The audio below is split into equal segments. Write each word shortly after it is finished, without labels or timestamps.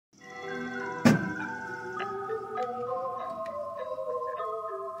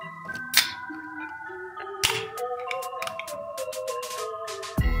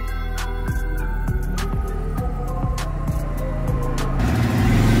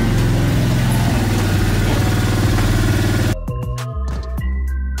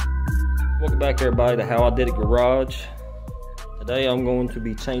back, everybody, to How I Did It Garage. Today I'm going to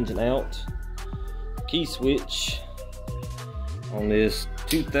be changing out the key switch on this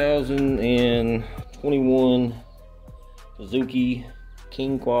 2021 Suzuki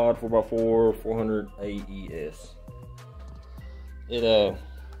King Quad 4x4 400 AES.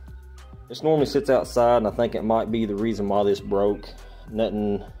 This normally sits outside, and I think it might be the reason why this broke.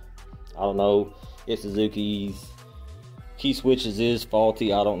 Nothing, I don't know if Suzuki's key switches is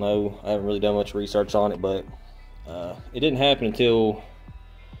faulty. I don't know. I haven't really done much research on it, but it didn't happen until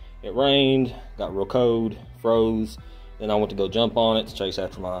it rained, got real cold, froze. Then I went to go jump on it to chase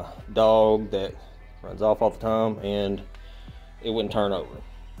after my dog that runs off all the time, and it wouldn't turn over.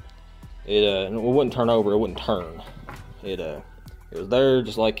 It wouldn't turn over. It wouldn't turn. It was there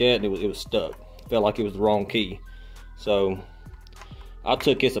just like that, and it was stuck. It felt like it was the wrong key. So I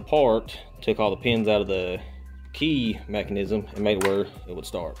took this apart, took all the pins out of the key mechanism, and made it where it would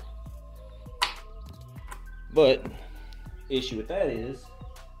start. But issue with that is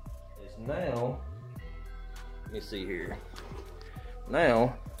now, let me see here.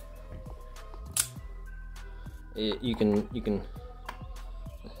 Now you can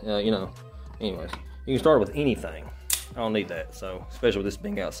anyways, you can start with anything. I don't need that, so especially with this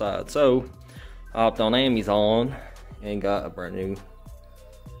being outside. So I hopped on Amazon and got a brand new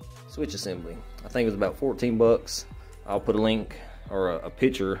switch assembly. I think it was about 14 bucks. I'll put a link or a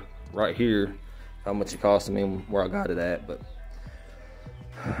picture right here how much it cost me and where I got it at. But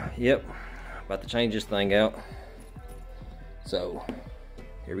yep, about to change this thing out. So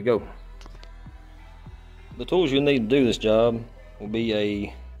here we go. The tools you'll need to do this job will be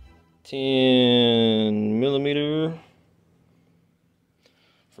a 10mm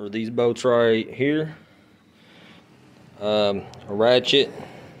for these bolts right here, a ratchet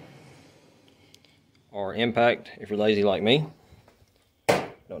or impact if you're lazy like me.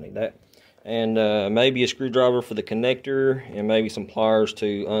 Don't need that. And maybe a screwdriver for the connector, and maybe some pliers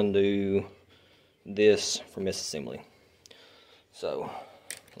to undo this from this assembly. So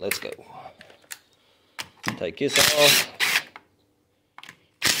let's go. Take this off.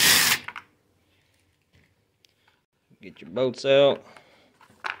 Get your bolts out.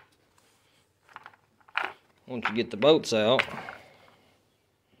 Once you get the bolts out,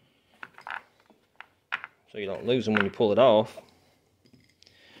 so you don't lose them when you pull it off,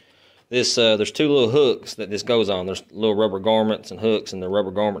 this there's two little hooks that this goes on. There's little rubber garments and hooks, and the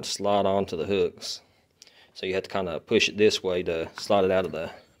rubber garments slide onto the hooks. So you have to kind of push it this way to slide it out of the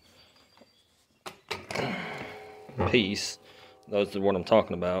piece. Those are what I'm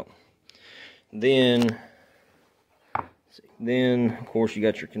talking about. Then of course you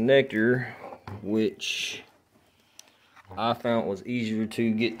got your connector, which I found was easier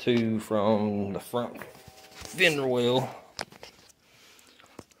to get to from the front fender well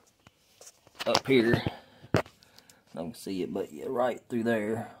up here. I can see it, but yeah, right through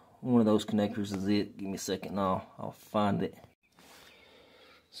there. One of those connectors is it. Give me a second and I'll find it.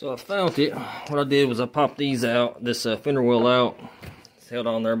 So I found it. What I did was I popped these out, this fender well out. It's held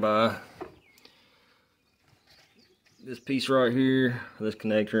on there by this piece right here, this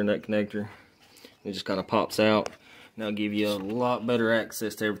connector and that connector. It just kind of pops out. And that'll give you a lot better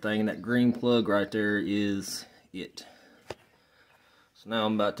access to everything. And that green plug right there is it. So now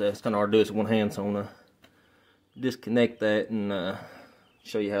I'm about to, it's kind of hard to do this with one hand, so I'm going to disconnect that and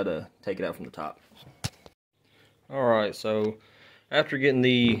show you how to take it out from the top. Alright, so after getting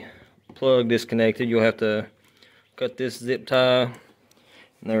the plug disconnected, you'll have to cut this zip tie. And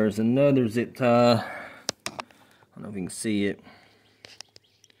there's another zip tie. I don't know if you can see it.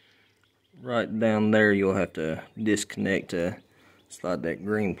 Right down there, you'll have to disconnect to slide that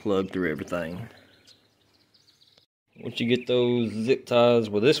green plug through everything. Once you get those zip ties,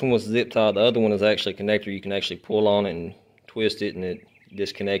 well, this one was zip tie, the other one is actually a connector. You can actually pull on it and twist it, and it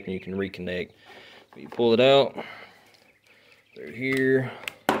disconnects, and you can reconnect. But you pull it out through here,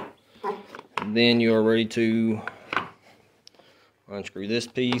 and then you are ready to unscrew this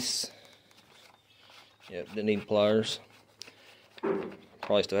piece. Yep, didn't need pliers.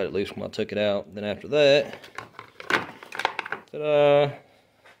 Probably still had it loose when I took it out. Then after that, ta-da,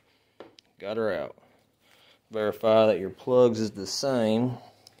 got her out. Verify that your plugs is the same,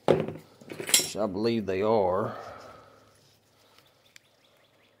 which I believe they are.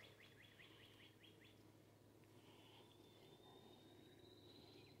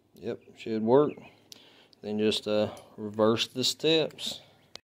 Yep, should work. Then just reverse the steps.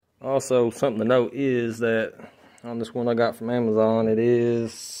 Also, something to note is that on this one I got from Amazon, it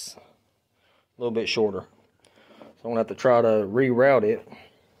is a little bit shorter. So I'm going to have to try to reroute it.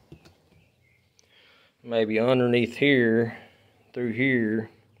 Maybe underneath here, through here,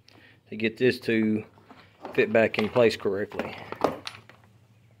 to get this to fit back in place correctly.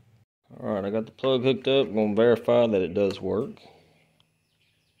 Alright, I got the plug hooked up. I'm going to verify that it does work.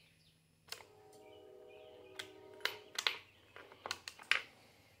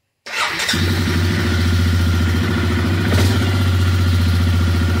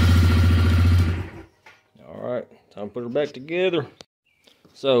 Alright, time to put her back together.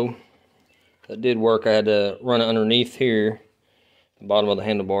 So, that did work. I had to run it underneath here, the bottom of the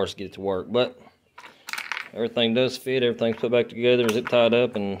handlebars, to get it to work. But everything does fit. Everything's put back together, zip tied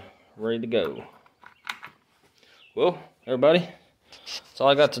up, and ready to go. Well, everybody, that's all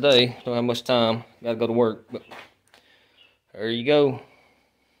I got today. Don't have much time. Got to go to work. But there you go.